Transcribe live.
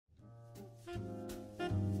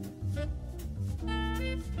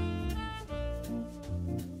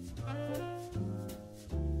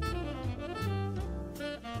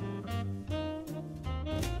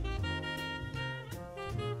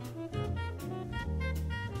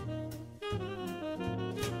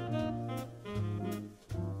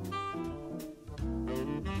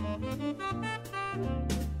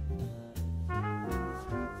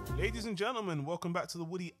Ladies and gentlemen, welcome back to the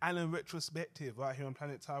Woody Allen Retrospective right here on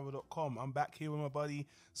PlanetTyra.com. I'm back here with my buddy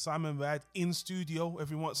Simon Rad in studio.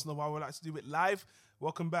 Every once in a while we like to do it live.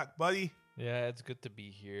 Welcome back, buddy. Yeah, it's good to be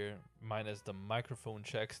here, minus the microphone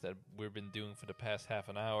checks that we've been doing for the past half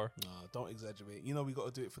an hour. No, don't exaggerate. You know we got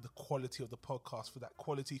to do it for the quality of the podcast, for that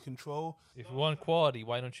quality control. If you want quality,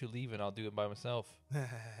 why don't you leave and I'll do it by myself?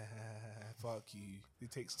 Fuck you.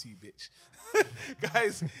 It takes two, bitch.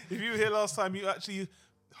 Guys, if you were here last time,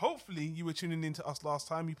 hopefully you were tuning in to us last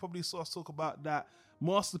time. You probably saw us talk about that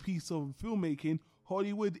masterpiece of filmmaking,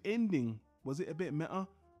 Hollywood Ending. Was it a bit meta?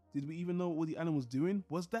 Did we even know what Woody Allen was doing?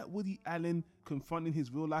 Was that Woody Allen confronting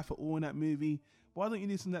his real life at all in that movie? Why don't you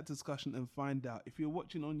listen to that discussion and find out? If you're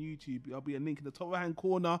watching on YouTube, there'll be a link in the top right hand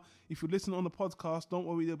corner. If you're listening on the podcast, don't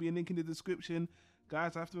worry, there'll be a link in the description.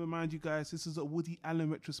 Guys, I have to remind you guys, this is a Woody Allen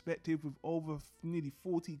retrospective with over nearly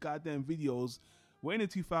 40 goddamn videos. We're in the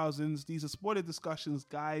 2000s. These are spoiler discussions,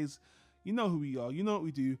 guys. You know who we are. You know what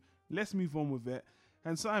we do. Let's move on with it.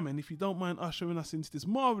 And Simon, if you don't mind ushering us into this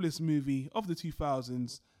marvelous movie of the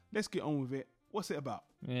 2000s, let's get on with it. What's it about?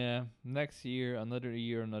 Yeah, next year,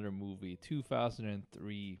 another movie.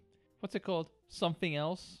 2003. What's it called? Something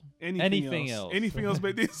else? Anything else. Anything else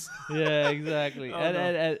but this? Yeah, exactly.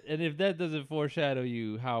 And if that doesn't foreshadow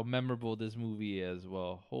you how memorable this movie is,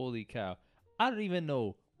 well, holy cow. I don't even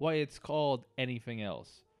know why it's called Anything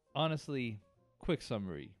Else. Honestly, quick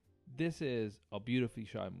summary. This is a beautifully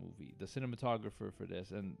shot movie. The cinematographer for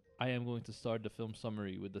this, and I am going to start the film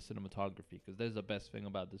summary with the cinematography because that's the best thing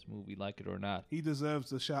about this movie, like it or not. He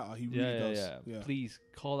deserves the shout out. He really does. Yeah. Please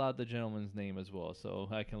call out the gentleman's name as well so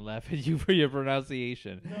I can laugh at you for your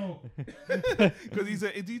pronunciation. No. Because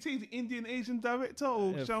do you take the Indian Asian director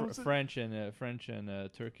or French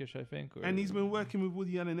and Turkish, I think. And he's been working with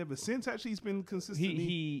Woody Allen ever since. Actually, he's been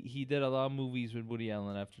consistently. He did a lot of movies with Woody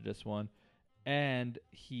Allen after this one. And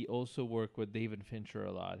he also worked with David Fincher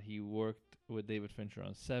a lot. He worked with David Fincher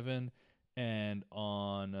on Seven and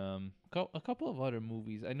on a couple of other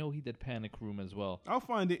movies. I know he did Panic Room as well. I'll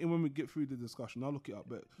find it, and when we get through the discussion, I'll look it up.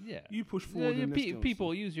 But yeah, you push forward.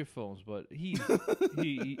 People use your phones, but he's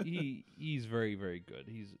he's very, very good.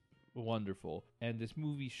 He's wonderful, and this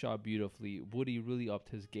movie shot beautifully. Woody really upped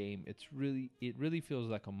his game. It really feels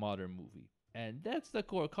like a modern movie, and that's the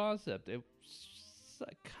core concept. It's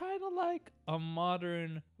kind of like a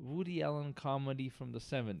modern Woody Allen comedy from the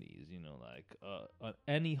 70s, like an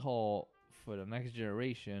Annie Hall for the next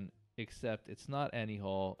generation, except it's not Annie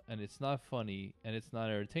Hall, and it's not funny, and it's not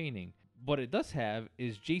entertaining. What it does have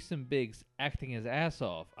is Jason Biggs acting his ass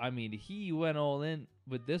off. I mean, he went all in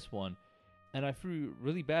with this one, and I feel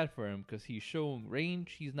really bad for him because he's showing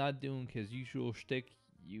range. He's not doing his usual shtick.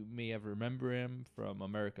 You may have remember him from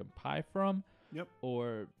American Pie Yep.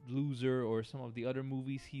 Or Loser, or some of the other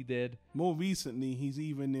movies he did. More recently, he's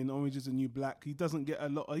even in Orange is the New Black. He doesn't get a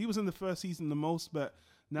lot. He was in the first season the most, but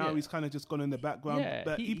now he's kind of just gone in the background. Yeah,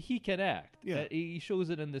 but he can act. Yeah. He shows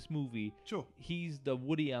it in this movie. Sure. He's the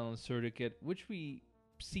Woody Allen surrogate, which we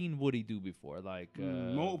seen Woody do before, like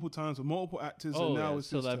multiple times with multiple actors, and now it's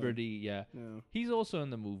celebrity. Yeah. He's also in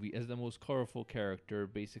the movie as the most colorful character.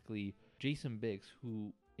 Basically, Jason Biggs,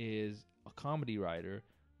 who is a comedy writer,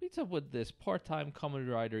 meets up with this part-time comedy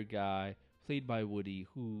writer guy played by Woody,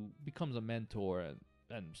 who becomes a mentor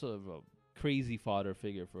and sort of a crazy father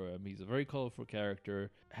figure for him. He's a very colorful character,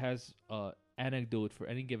 has an anecdote for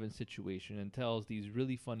any given situation, and tells these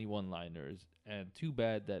really funny one-liners. And too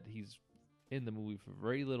bad that he's in the movie for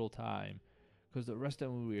very little time, because the rest of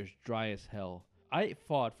the movie is dry as hell. I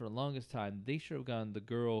thought for the longest time they should have gotten the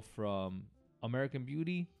girl from American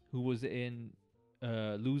Beauty who was in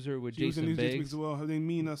Loser with Jason Biggs as well. Her name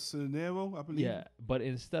Mina Sonero, I believe. Yeah, but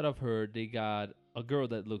instead of her, they got a girl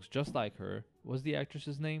that looks just like her. What's the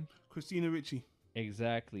actress's name? Christina Ricci.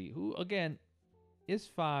 Exactly. Who, again, is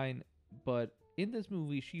fine, but in this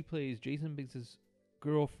movie, she plays Jason Biggs'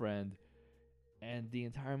 girlfriend, and the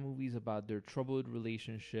entire movie is about their troubled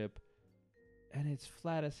relationship, and it's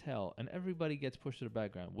flat as hell, and everybody gets pushed to the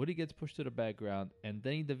background. Woody gets pushed to the background, and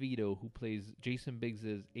Danny DeVito, who plays Jason Biggs'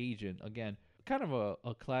 agent, again, kind of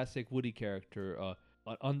a classic Woody character,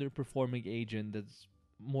 an underperforming agent that's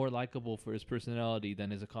more likable for his personality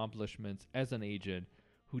than his accomplishments as an agent,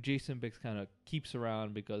 who Jason Biggs kind of keeps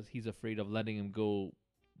around because he's afraid of letting him go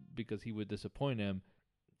because he would disappoint him.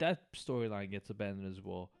 That storyline gets abandoned as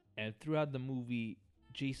well. And throughout the movie,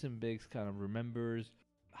 Jason Biggs kind of remembers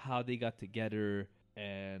how they got together,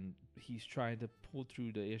 and he's trying to pull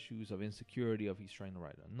through the issues of insecurity of he's trying to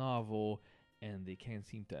write a novel and they can't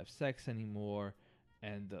seem to have sex anymore,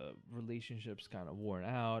 and the relationship's kind of worn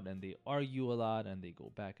out, and they argue a lot, and they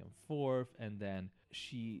go back and forth, and then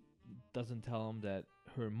she doesn't tell him that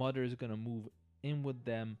her mother is gonna move in with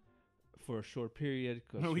them for a short period.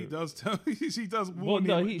 No, he does tell. She does Well, warn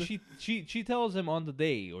no, him. she tells him on the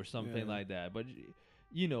day or something Yeah. like that. But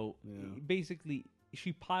you know, Yeah. basically,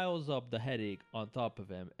 she piles up the headache on top of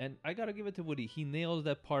him. And I gotta give it to Woody. He nails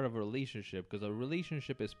that part of a relationship, because a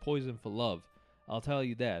relationship is poison for love. I'll tell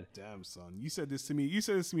you that. Damn, son, you said this to me. You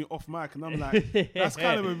said this to me off mic, and I'm like, that's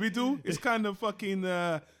kind of a riddle. It's kind of fucking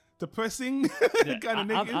depressing, kind of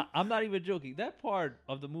negative. I'm not even joking. That part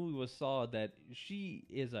of the movie was solid, that she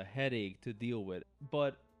is a headache to deal with.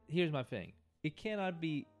 But here's my thing. It cannot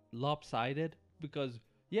be lopsided, because,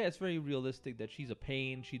 yeah, it's very realistic that she's a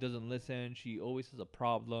pain. She doesn't listen. She always has a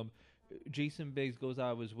problem. Jason Biggs goes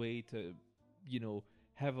out of his way to,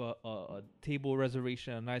 have a table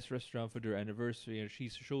reservation at a nice restaurant for their anniversary, and she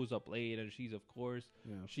shows up late, and she's, of course,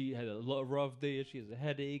 she had a rough day, she has a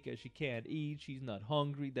headache, and she can't eat, she's not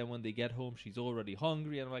hungry. Then when they get home, she's already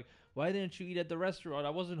hungry, and I'm like, why didn't you eat at the restaurant?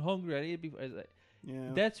 I wasn't hungry, I ate before.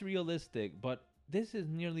 That's realistic, but this is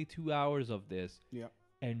nearly 2 hours of this. Yeah.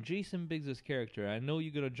 And Jason Biggs' character, I know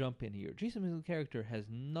you're going to jump in here. Jason Biggs' character has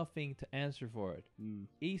nothing to answer for it.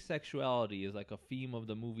 Asexuality is like a theme of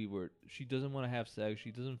the movie, where she doesn't want to have sex,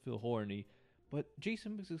 she doesn't feel horny. But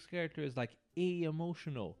Jason Biggs' character is like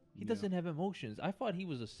emotional. He doesn't have emotions. I thought he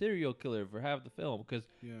was a serial killer for half the film, because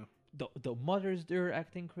the mother's there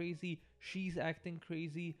acting crazy, she's acting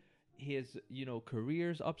crazy, his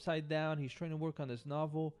career's upside down, he's trying to work on this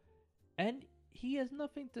novel, and he has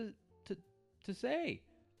nothing to say.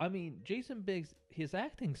 I mean, Jason Biggs, his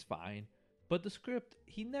acting's fine, but the script,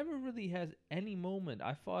 he never really has any moment.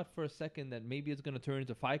 I thought for a second that maybe it's going to turn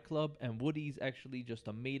into Fight Club and Woody's actually just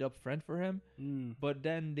a made-up friend for him. But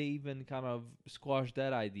then they even kind of squashed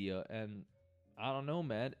that idea, and I don't know,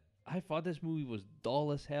 man. I thought this movie was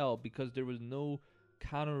dull as hell, because there was no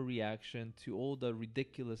counter reaction to all the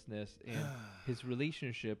ridiculousness in his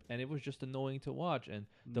relationship, and it was just annoying to watch. And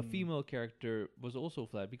the female character was also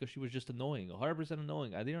flat, because she was just annoying, 100%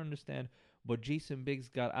 annoying. I didn't understand what Jason Biggs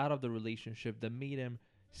got out of the relationship that made him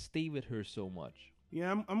stay with her so much.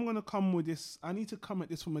 Yeah, I'm going to come with this. I need to come at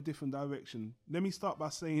this from a different direction. Let me start by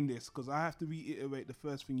saying this, because I have to reiterate the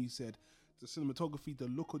first thing you said. The cinematography, the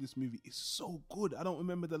look of this movie is so good. I don't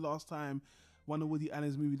remember the last time one of Woody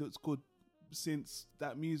Allen's movies looks good since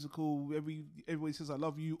that musical, Everybody Says I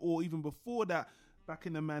Love You, or even before that, back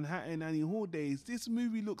in the Manhattan Annie Hall days. This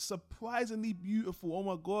movie looks surprisingly beautiful. Oh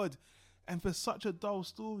my God. And for such a dull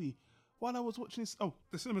story. While I was watching this,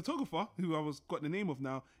 the cinematographer, who I got the name of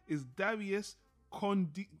now, is Darius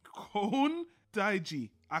Khondji.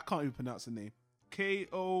 I can't even pronounce the name.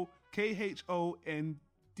 Khondji.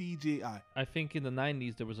 I think in the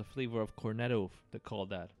 90s there was a flavor of Cornetto that called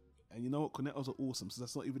that. And you know what? Cornettos are awesome, so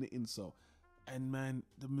that's not even an insult. And man,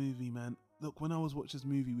 the movie, man. Look, when I was watching this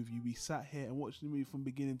movie with you, we sat here and watched the movie from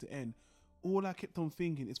beginning to end. All I kept on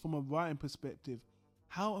thinking is, from a writing perspective,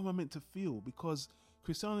 how am I meant to feel? Because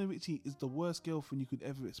Christina Ricci is the worst girlfriend you could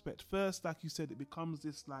ever expect. First, like you said, it becomes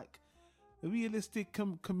this like a realistic,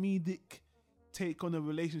 comedic take on a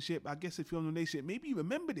relationship. I guess if you're in a relationship, maybe you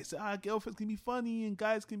remember this. Girlfriends can be funny and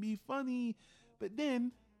guys can be funny. But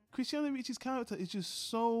then Christina Ricci's character is just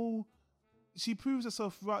so... She proves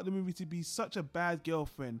herself throughout the movie to be such a bad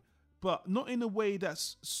girlfriend, but not in a way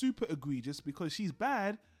that's super egregious, because she's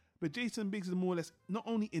bad, but Jason Biggs is more or less not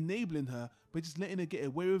only enabling her, but just letting her get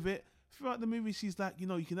away with it. Throughout the movie, she's like, you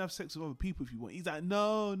can have sex with other people if you want. He's like,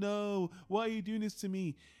 no, why are you doing this to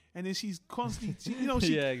me? And then she's constantly,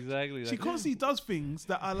 yeah, exactly. She constantly does things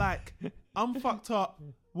that are like, I'm fucked up.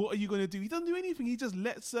 What are you going to do? He doesn't do anything. He just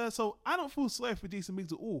lets her. So I don't feel sorry for Jason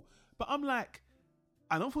Biggs at all. But I'm like,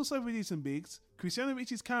 I don't feel sorry for Jason Biggs. Christina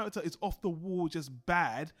Ricci's character is off the wall, just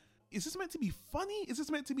bad. Is this meant to be funny? Is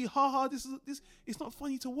this meant to be haha? This it's not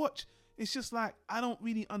funny to watch. It's just like, I don't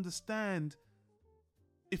really understand.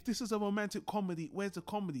 If this is a romantic comedy, where's the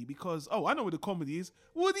comedy? Because, I know where the comedy is.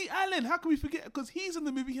 Woody Allen, how can we forget? Because he's in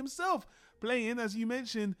the movie himself, playing, as you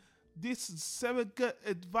mentioned, this surrogate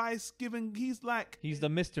advice giving. He's the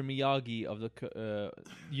Mr. Miyagi of the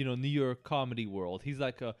New York comedy world. He's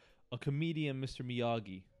like a comedian, Mr.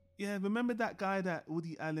 Miyagi. Yeah, remember that guy that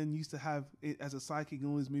Woody Allen used to have as a sidekick in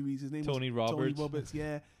all his movies? His name was Tony Roberts.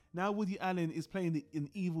 Yeah. Now Woody Allen is playing an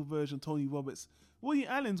evil version of Tony Roberts. Woody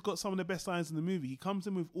Allen's got some of the best lines in the movie. He comes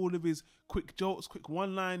in with all of his quick jokes, quick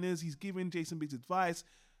one-liners. He's giving Jason Biggs advice.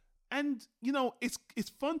 And, it's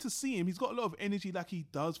fun to see him. He's got a lot of energy like he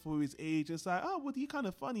does for his age. It's like, Woody, you're kind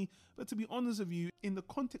of funny. But to be honest with you, in the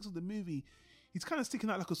context of the movie, he's kind of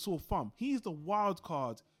sticking out like a sore thumb. He's the wild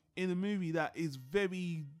card in a movie that is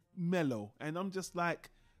very mellow. And I'm just like,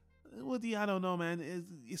 Woody, I don't know, man.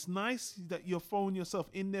 It's nice that you're throwing yourself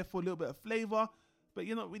in there for a little bit of flavor, but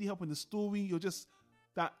you're not really helping the story. You're just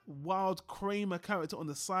that wild Kramer character on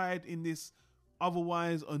the side in this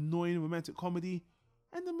otherwise annoying romantic comedy.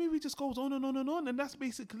 And the movie just goes on and on and on. And that's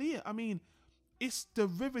basically it. I mean, it's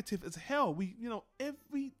derivative as hell.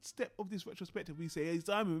 Every step of this retrospective, we say, hey,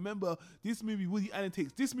 Simon, remember this movie, Woody Allen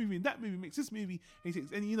takes this movie and that movie makes this movie.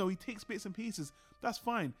 And he takes bits and pieces. That's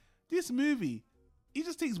fine. This movie, he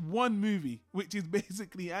just takes one movie, which is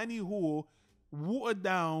basically Annie Hall, watered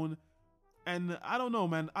down. And I don't know,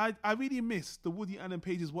 man. I really miss the Woody Allen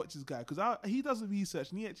Pages Watches guy, because he does the research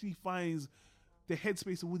and he actually finds the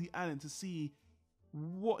headspace of Woody Allen to see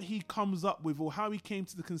what he comes up with or how he came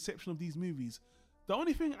to the conception of these movies. The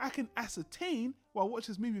only thing I can ascertain while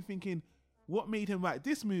watching this movie thinking what made him write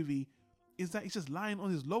this movie is that he's just lying on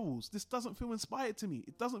his laurels. This doesn't feel inspired to me.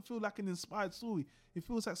 It doesn't feel like an inspired story. It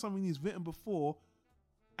feels like something he's written before,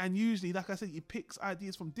 and usually, like I said, he picks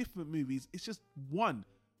ideas from different movies. It's just one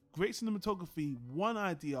great cinematography, one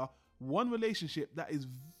idea, one relationship that is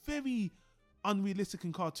very unrealistic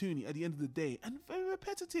and cartoony at the end of the day, and very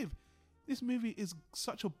repetitive. This movie is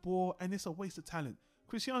such a bore, and it's a waste of talent.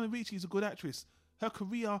 Christiana Ricci is a good actress. Her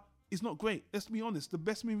career is not great. Let's be honest. The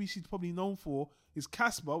best movie she's probably known for is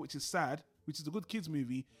Casper, which is sad, which is a good kids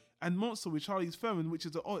movie, and Monster with Charlize Theron, which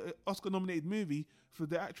is an Oscar-nominated movie for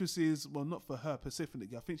the actresses. Well, not for her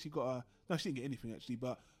specifically. I think she didn't get anything actually,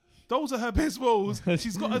 but those are her best roles.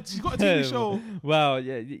 She's got a TV show. Wow,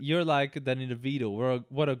 yeah, you're like Danny DeVito.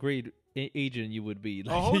 What a great agent you would be.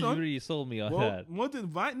 Like, hold on. You really sold me on that.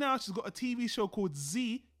 Right now, she's got a TV show called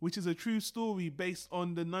Z, which is a true story based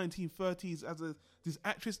on the 1930s as this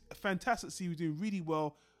actress. A fantastic series, doing really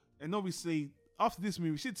well. And obviously, after this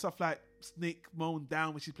movie, she did stuff like Snake Moan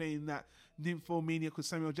Down, which she's playing that Nymphomaniac with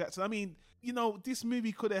Samuel Jackson. I mean, this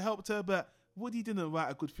movie could have helped her, but Woody didn't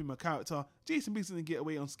write a good film or character. Jason Biggs didn't get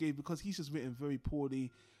away unscathed because he's just written very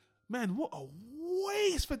poorly. Man, what a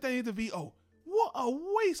waste for Danny DeVito. What a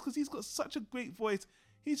waste, because he's got such a great voice.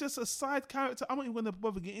 He's just a side character. I'm not even going to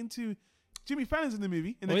bother get into. Jimmy Fallon's in the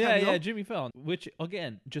movie. Yeah, Jimmy Fallon, which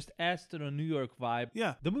again just adds to the New York vibe.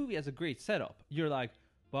 Yeah, the movie has a great setup. You're like,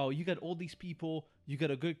 wow, you got all these people. You got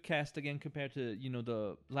a good cast again compared to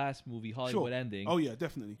the last movie, Hollywood Ending. Oh yeah,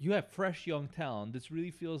 definitely. You have fresh young talent. This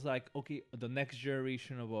really feels like the next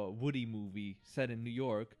generation of a Woody movie set in New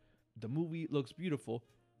York. The movie looks beautiful,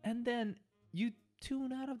 and then you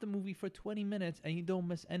tune out of the movie for 20 minutes and you don't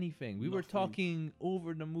miss anything. We were talking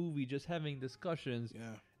over the movie, just having discussions.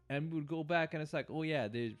 Yeah. And we would go back and it's like, oh yeah,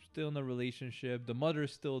 they're still in a relationship. The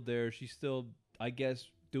mother's still there. She's still, I guess,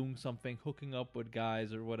 doing something, hooking up with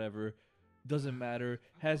guys or whatever. Doesn't matter.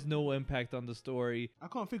 Has no impact on the story. I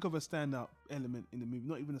can't think of a standout element in the movie.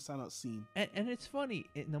 Not even a standout scene. And it's funny.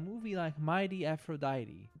 In a movie like Mighty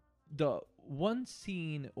Aphrodite, the one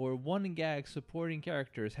scene or one gag supporting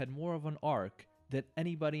characters had more of an arc than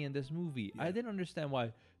anybody in this movie. Yeah. I didn't understand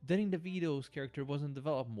why Danny DeVito's character wasn't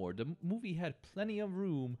developed more. The movie had plenty of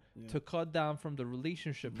room to cut down from the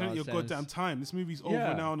relationship plenty nonsense. of goddamn time. This movie's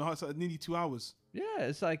over now, and it's nearly 2 hours. Yeah,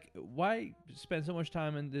 it's like, why spend so much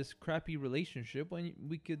time in this crappy relationship when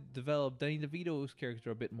we could develop Danny DeVito's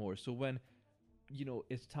character a bit more? So when,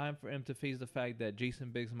 it's time for him to face the fact that Jason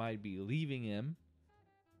Biggs might be leaving him,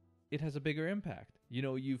 it has a bigger impact.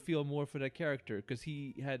 You feel more for that character because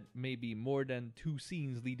he had maybe more than 2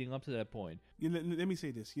 scenes leading up to that point. Let me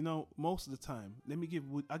say this. Most of the time,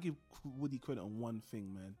 I give Woody credit on one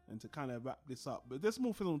thing, man, and to kind of wrap this up. But there's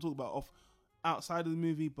more things I want to talk about outside of the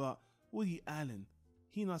movie. But Woody Allen,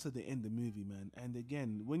 he knows how to end the movie, man. And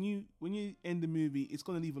again, when you end the movie, it's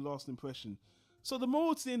gonna leave a lasting impression. So the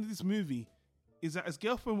moral to the end of this movie is that his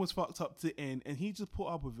girlfriend was fucked up to the end, and he just put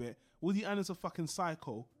up with it. Woody Allen's a fucking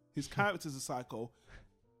psycho. His character's a psycho.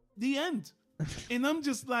 The end. And I'm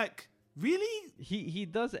just like, really? He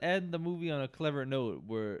does end the movie on a clever note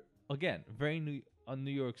where, again, very New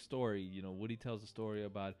York story. Woody tells a story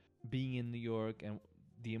about being in New York and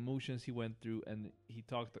the emotions he went through, and he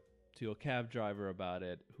talked to a cab driver about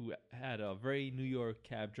it who had a very New York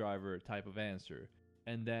cab driver type of answer.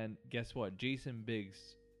 And then guess what? Jason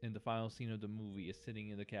Biggs in the final scene of the movie is sitting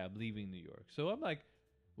in the cab leaving New York. So I'm like,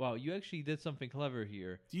 wow, you actually did something clever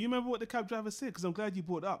here. Do you remember what the cab driver said? Because I'm glad you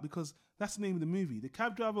brought it up, because that's the name of the movie. The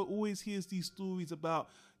cab driver always hears these stories about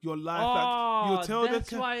your life. Oh,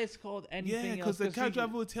 that's why it's called Anything Else. Yeah, because the cab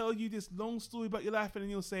driver will tell you this long story about your life, and then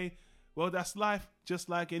you'll say, well, that's life, just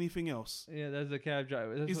like anything else. Yeah, that's the cab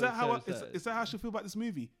driver. Is that how I should feel about this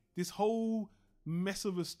movie? This whole mess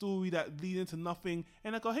of a story that leads into nothing.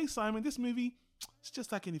 And I go, hey, Simon, this movie, it's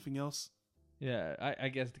just like anything else. Yeah, I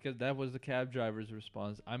guess because that was the cab driver's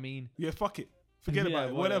response. I mean, Yeah, fuck it. Forget yeah, about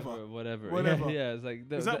it. Whatever. Whatever. Yeah, it's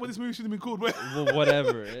like Is that what this movie should have been called?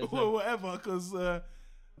 whatever. It's like, Whatever. Because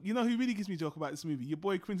you know who really gives me a joke about this movie? Your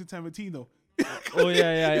boy Quentin Tarantino. oh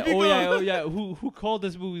yeah. If you Oh go- yeah. Who called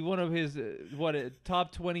this movie one of his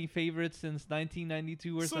top 20 favorites since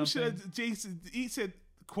 1992 or Some something? shit. Jason. He said,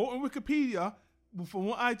 quoting Wikipedia. From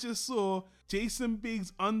what I just saw, Jason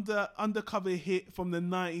Biggs' undercover hit from the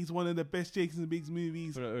 90s, one of the best Jason Biggs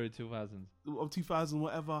movies For the early 2000s. of 2000,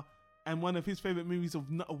 whatever, and one of his favorite movies of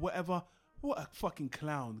whatever. What a fucking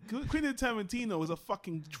clown. Quentin Tarantino is a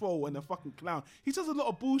fucking troll and a fucking clown. He does a lot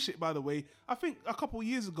of bullshit, by the way. I think a couple of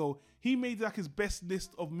years ago, he made like his best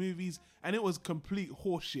list of movies and it was complete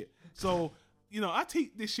horseshit. So, you know, I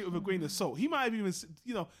take this shit with a grain of salt. He might have even,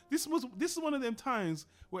 you know, this is one of them times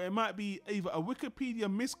where it might be either a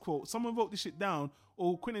Wikipedia misquote, someone wrote this shit down,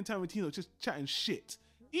 or Quentin Tarantino just chatting shit.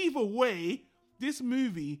 Either way, this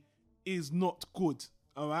movie is not good.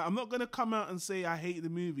 All right, I'm not gonna come out and say I hate the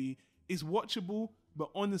movie. It's watchable, but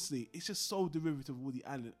honestly, it's just so derivative of Woody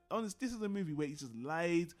Allen. Honestly, this is a movie where he just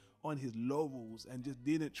lied on his laurels and just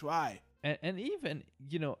didn't try. And even,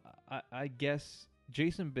 you know, I guess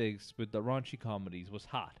Jason Biggs with the raunchy comedies was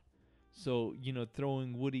hot. So, you know,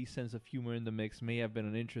 throwing Woody's sense of humor in the mix may have been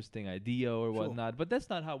an interesting idea or Sure. whatnot, but that's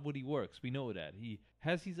not how Woody works. We know that. He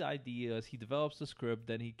has his ideas, he develops the script,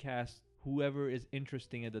 then he casts whoever is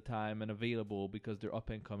interesting at the time and available because they're up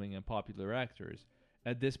and coming and popular actors.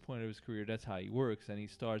 At this point of his career, that's how he works, and he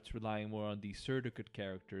starts relying more on these surrogate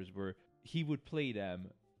characters where he would play them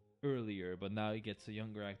earlier, but now he gets a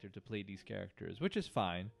younger actor to play these characters, which is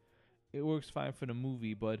fine. It works fine for the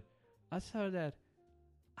movie, but outside of that,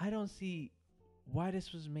 I don't see why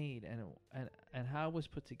this was made and how it was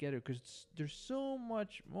put together, because there's so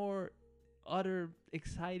much more other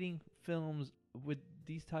exciting films with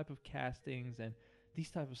these type of castings and these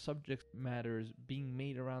type of subject matters being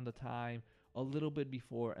made around the time, a little bit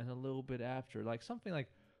before and a little bit after, like something like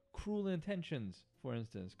Cruel Intentions, for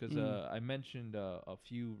instance, because I mentioned a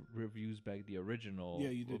few reviews back, the original, Yeah,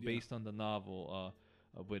 you did, based on the novel,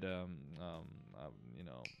 with you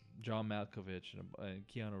know, John Malkovich and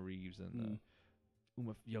Keanu Reeves and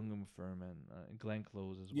young Uma Thurman, Glenn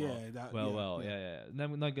Close as well. Yeah, Now,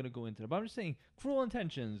 we're not gonna go into that, but I'm just saying, Cruel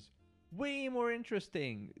Intentions, way more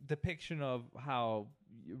interesting depiction of how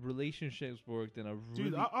relationships worked in a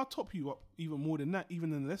really... Dude, I'll top you up even more than that,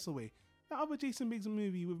 even in a lesser way. That other Jason Biggs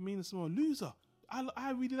movie with Mina Simone, Loser.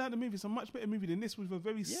 I really like the movie. It's a much better movie than this with a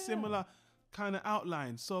very similar kind of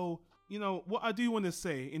outline. So, you know, what I do want to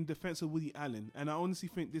say in defense of Woody Allen, and I honestly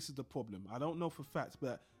think this is the problem. I don't know for facts,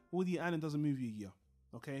 but Woody Allen does a movie a year.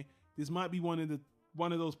 Okay? This might be one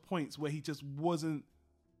of those points where he just wasn't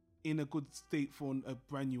in a good state for a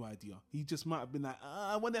brand new idea. He just might have been like,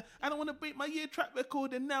 I don't want to break my year track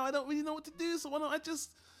record, and now I don't really know what to do, so why don't I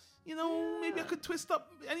just, you know, maybe I could twist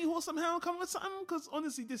up any horse somehow and come with something? Because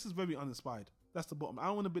honestly, this is very uninspired. That's the bottom. I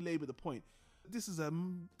don't want to belabor the point. This is a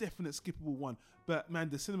definite skippable one. But man,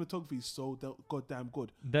 the cinematography is so goddamn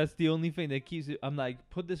good. That's the only thing that keeps it. I'm like,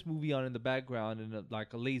 put this movie on in the background in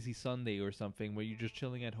like a lazy Sunday or something where you're just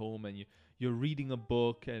chilling at home and you're reading a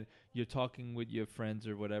book and you're talking with your friends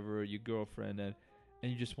or whatever, or your girlfriend, and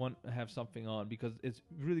you just want to have something on because it's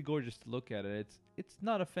really gorgeous to look at it. It's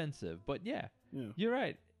not offensive, but yeah, you're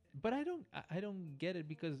right. But I don't get it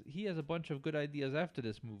because he has a bunch of good ideas after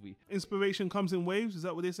this movie. Inspiration comes in waves. Is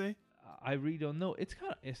that what they say? I really don't know. It's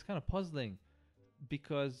kind of puzzling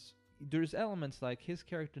because there's elements like his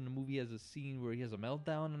character in the movie has a scene where he has a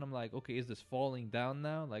meltdown, and I'm like, okay, is this falling down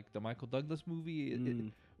now, like the Michael Douglas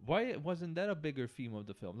movie? Why wasn't that a bigger theme of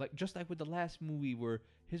the film? Like just like with the last movie where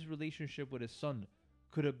his relationship with his son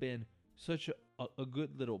could have been such a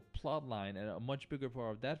good little plot line and a much bigger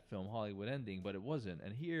part of that film, Hollywood Ending, but it wasn't.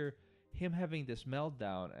 And here, him having this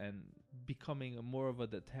meltdown and becoming more of a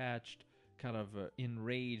detached, kind of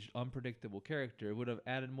enraged, unpredictable character would have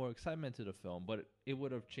added more excitement to the film, but it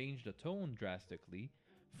would have changed the tone drastically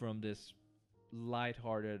from this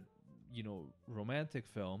lighthearted, you know, romantic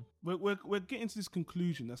film. We're getting to this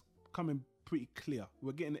conclusion that's coming pretty clear.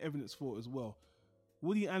 We're getting the evidence for it as well.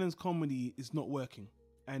 Woody Allen's comedy is not working.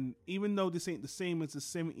 And even though this ain't the same as the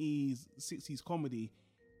 70s, 60s comedy,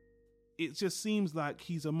 it just seems like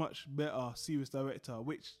he's a much better serious director,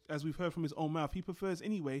 which, as we've heard from his own mouth, he prefers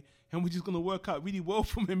anyway, and we're just going to work out really well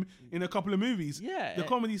from him in a couple of movies. Yeah. The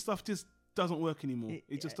comedy stuff just doesn't work anymore.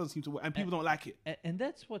 It just doesn't seem to work, and people don't like it. And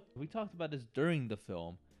that's what, we talked about this during the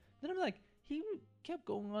film. Then I'm like, he kept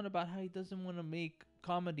going on about how he doesn't want to make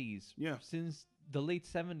comedies since the late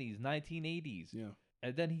 70s, 1980s. Yeah.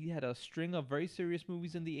 And then he had a string of very serious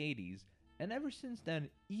movies in the 80s. And ever since then,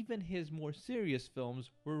 even his more serious films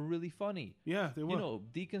were really funny. Yeah, they were. You know,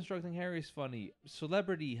 Deconstructing Harry is funny.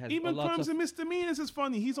 Celebrity has Even a lot Crimes of... and Misdemeanors is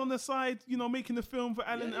funny. He's on the side, you know, making the film for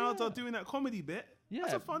Alan Yeah, Alda, yeah. doing that comedy bit. Yeah.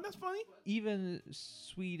 That's funny. Even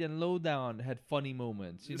Sweet and Lowdown had funny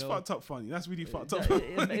moments. You It's know, fucked up funny. That's really fucked up.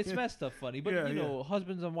 It's messed up funny. But, Yeah, you know,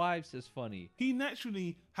 Husbands and Wives is funny. He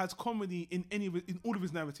naturally has comedy in all of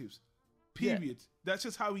his narratives. Yeah. Period. That's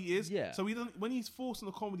just how he is. Yeah. So he doesn't, when he's forcing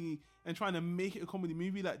a comedy and trying to make it a comedy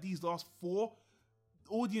movie like these last four,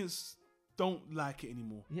 the audience don't like it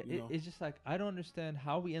anymore. Yeah, you know? it's just like, I don't understand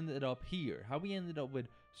how we ended up here. How we ended up with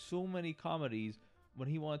so many comedies when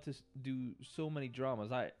he wanted to do so many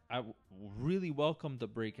dramas. I really welcomed the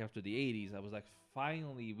break after the 80s. I was like,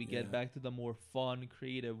 finally, we get back to the more fun,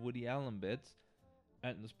 creative Woody Allen bits.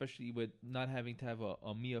 And especially with not having to have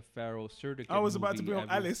a Mia Farrow surrogate I was about to movie bring on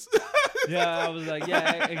every- Alice. Yeah, I was like,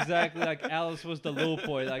 yeah, exactly. Like Alice was the low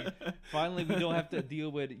point. Like finally, we don't have to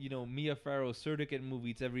deal with, you know, Mia Farrow surrogate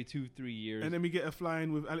movies every 2-3 years. And then we get a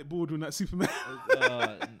flying with Alec Baldwin at Superman.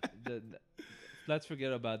 Let's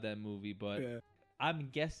forget about that movie. But Yeah. I'm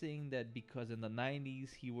guessing that because in the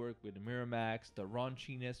 90s he worked with Miramax, the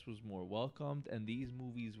raunchiness was more welcomed, and these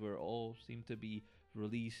movies were all seemed to be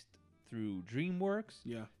released through DreamWorks.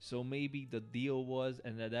 Yeah. So maybe the deal was,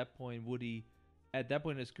 and at that point, at that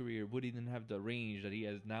point in his career, Woody didn't have the range that he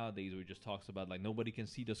has nowadays, where he just talks about, like, nobody can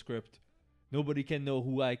see the script. Nobody can know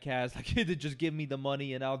who I cast. Like, just give me the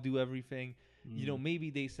money and I'll do everything. You know,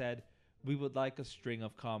 maybe they said, we would like a string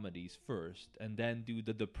of comedies first and then do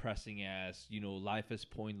the depressing ass, you know, life is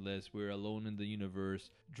pointless, we're alone in the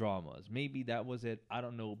universe dramas. Maybe that was it. I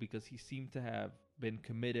don't know, because he seemed to have been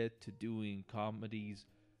committed to doing comedies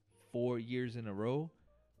 4 years in a row,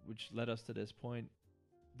 which led us to this point.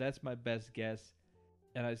 That's my best guess.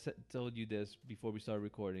 And I told you this before we started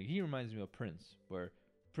recording. He reminds me of Prince, where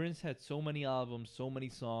Prince had so many albums, so many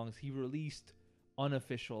songs. He released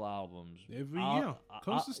unofficial albums Every year.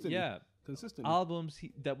 Consistently. Yeah, Consistently. albums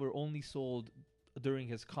that were only sold during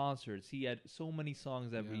his concerts. He had so many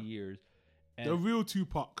songs every Yeah. year. The real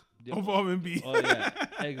Tupac Yeah. of R&B. Oh yeah,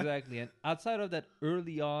 exactly. And outside of that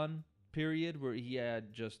early on period where he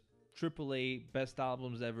had just AAA best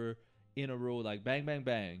albums ever in a row, like Bang Bang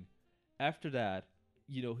Bang, after that,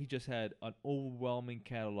 you know, he just had an overwhelming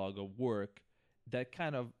catalog of work that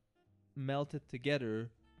kind of melted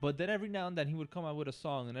together. But then every now and then he would come out with a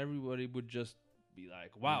song and everybody would just be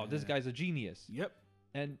like, wow, this guy's a genius. Yep.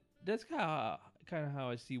 And that's kind of how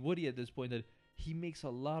I see Woody at this point, that he makes a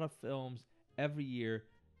lot of films every year.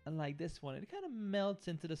 And like this one, it kind of melts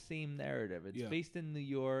into the same narrative. It's based in New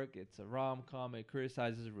York. It's a rom-com. It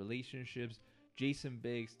criticizes relationships. Jason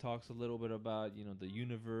Biggs talks a little bit about, you know, the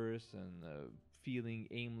universe and feeling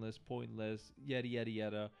aimless, pointless, yada, yada,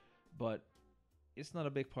 yada. But it's not a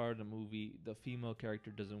big part of the movie. The female character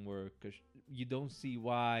doesn't work because you don't see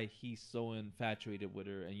why he's so infatuated with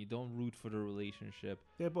her, and you don't root for the relationship.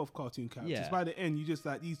 They're both cartoon characters. Yeah. By the end, you just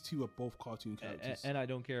like, these two are both cartoon characters. And I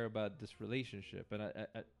don't care about this relationship. And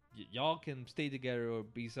y'all can stay together or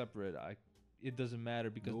be separate. It doesn't matter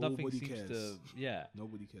because nothing Nobody seems cares. to. Yeah.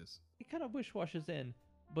 Nobody cares. It kind of wish-washes in,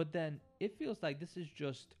 but then it feels like this is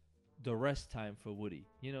just the rest time for Woody.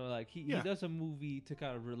 You know, like he does a movie to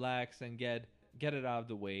kind of relax and get it out of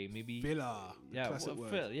the way. Maybe Filler. yeah, Classic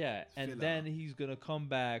word. yeah, and Filler. then he's gonna come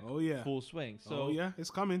back full swing. So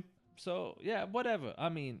it's coming. So yeah, whatever. I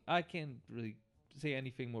mean, I can't really say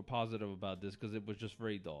anything more positive about this because it was just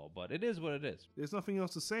very dull. But it is what it is. There's nothing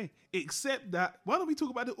else to say except that. Why don't we talk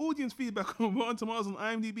about the audience feedback on Rotten Tomatoes and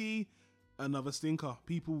IMDb? Another stinker.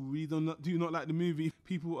 People really do not like the movie.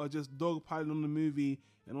 People are just dogpiling on the movie,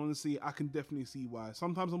 and honestly, I can definitely see why.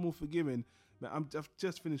 Sometimes I'm more forgiving, but I've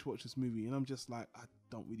just finished watching this movie, and I'm just like, I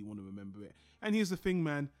don't really want to remember it. And here's the thing,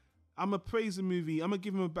 man. I'm gonna praise the movie. I'm gonna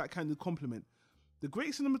give him a backhanded compliment. The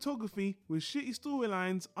great cinematography with shitty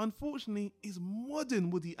storylines, unfortunately, is modern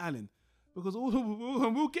Woody Allen. Because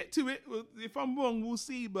we'll get to it. If I'm wrong, we'll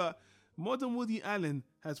see. But modern Woody Allen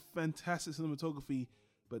has fantastic cinematography,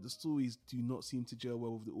 but the stories do not seem to gel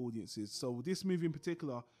well with the audiences. So this movie in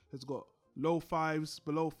particular has got low fives,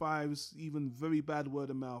 below fives, even very bad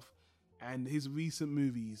word of mouth. And his recent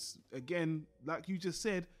movies, again, like you just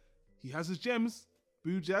said, he has his gems.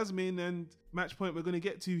 Boo Jasmine and Match Point we're going to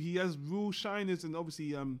get to. He has real shiners and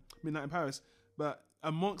obviously Midnight in Paris. But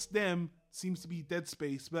amongst them seems to be Dead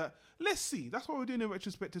Space. But let's see. That's why we're doing a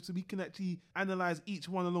retrospective, so we can actually analyze each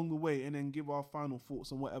one along the way and then give our final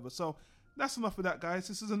thoughts on whatever. So that's enough of that, guys.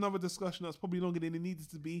 This is another discussion that's probably longer than it needed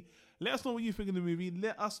to be. Let us know what you think of the movie.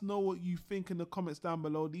 Let us know what you think in the comments down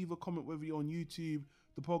below. Leave a comment whether you're on YouTube,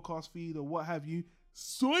 the podcast feed, or what have you.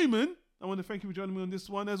 Simon, I want to thank you for joining me on this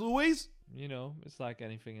one as always. You know, it's like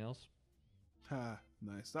anything else.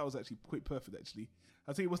 Nice. That was actually quite perfect, actually.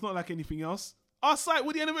 I think it was not like anything else. Our site,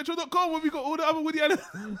 WoodyAllenRetro.com, where we got all the other Woody Allen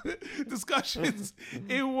discussions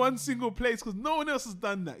in one single place, because no one else has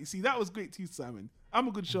done that. You see, that was great too, Simon. I'm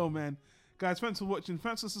a good show, man. Guys, thanks for watching.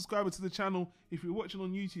 Thanks for subscribing to the channel. If you're watching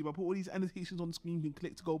on YouTube, I put all these annotations on the screen. You can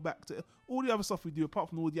click to go back to all the other stuff we do, apart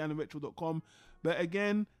from WoodyAllenRetro.com. But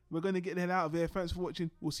again, we're going to get the hell out of here. Thanks for watching.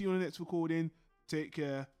 We'll see you on the next recording. Take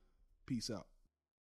care. Peace out.